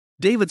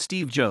David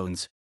Steve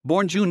Jones,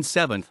 born June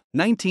 7,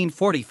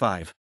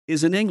 1945,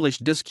 is an English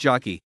disc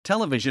jockey,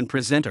 television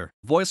presenter,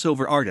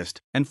 voiceover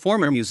artist, and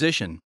former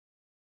musician.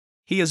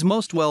 He is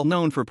most well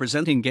known for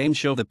presenting game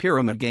show The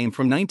Pyramid Game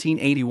from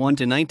 1981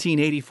 to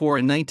 1984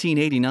 and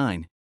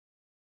 1989.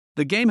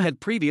 The game had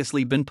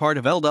previously been part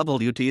of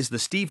LWT's The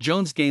Steve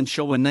Jones Game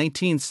Show in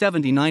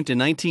 1979 to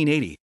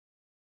 1980.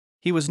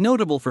 He was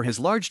notable for his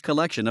large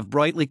collection of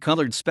brightly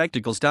colored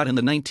spectacles. In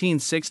the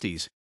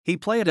 1960s, he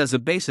played as a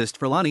bassist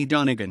for Lonnie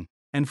Donegan,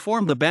 and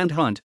formed the band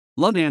Hunt,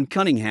 Lund and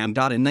Cunningham. In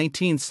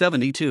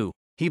 1972,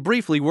 he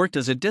briefly worked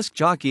as a disc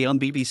jockey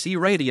on BBC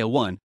Radio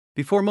 1,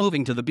 before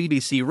moving to the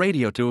BBC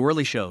Radio 2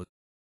 early show.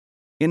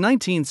 In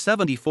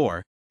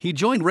 1974, he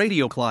joined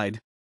Radio Clyde.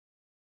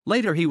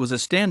 Later he was a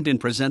stand-in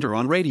presenter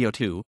on Radio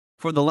 2,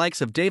 for the likes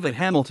of David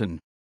Hamilton.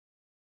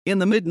 In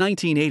the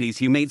mid-1980s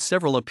he made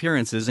several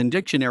appearances in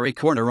Dictionary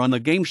Corner on the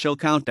game show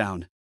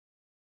Countdown.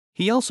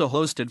 He also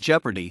hosted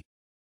Jeopardy!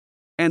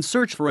 And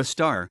Search for a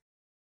Star.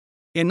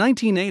 In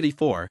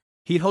 1984,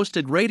 he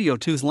hosted Radio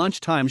 2's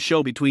lunchtime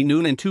show between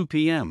noon and 2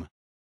 p.m.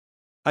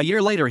 A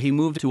year later he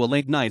moved to a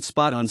late-night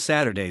spot on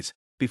Saturdays,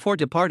 before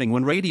departing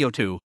when Radio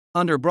 2,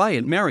 under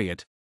Bryant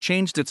Marriott,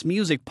 changed its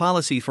music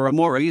policy for a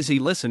more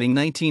easy-listening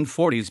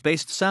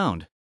 1940s-based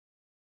sound.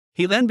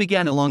 He then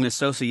began a long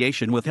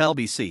association with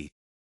LBC.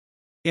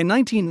 In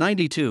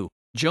 1992,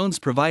 Jones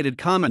provided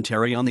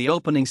commentary on the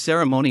opening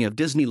ceremony of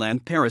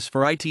Disneyland Paris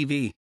for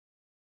ITV.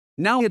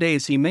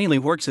 Nowadays he mainly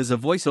works as a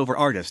voiceover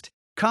artist,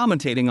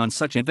 commentating on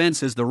such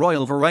events as the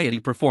Royal Variety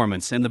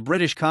Performance and the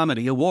British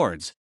Comedy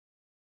Awards.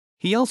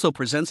 He also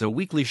presents a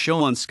weekly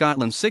show on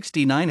Scotland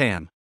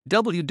 69am,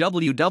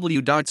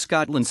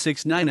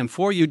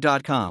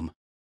 www.scotland69am4u.com.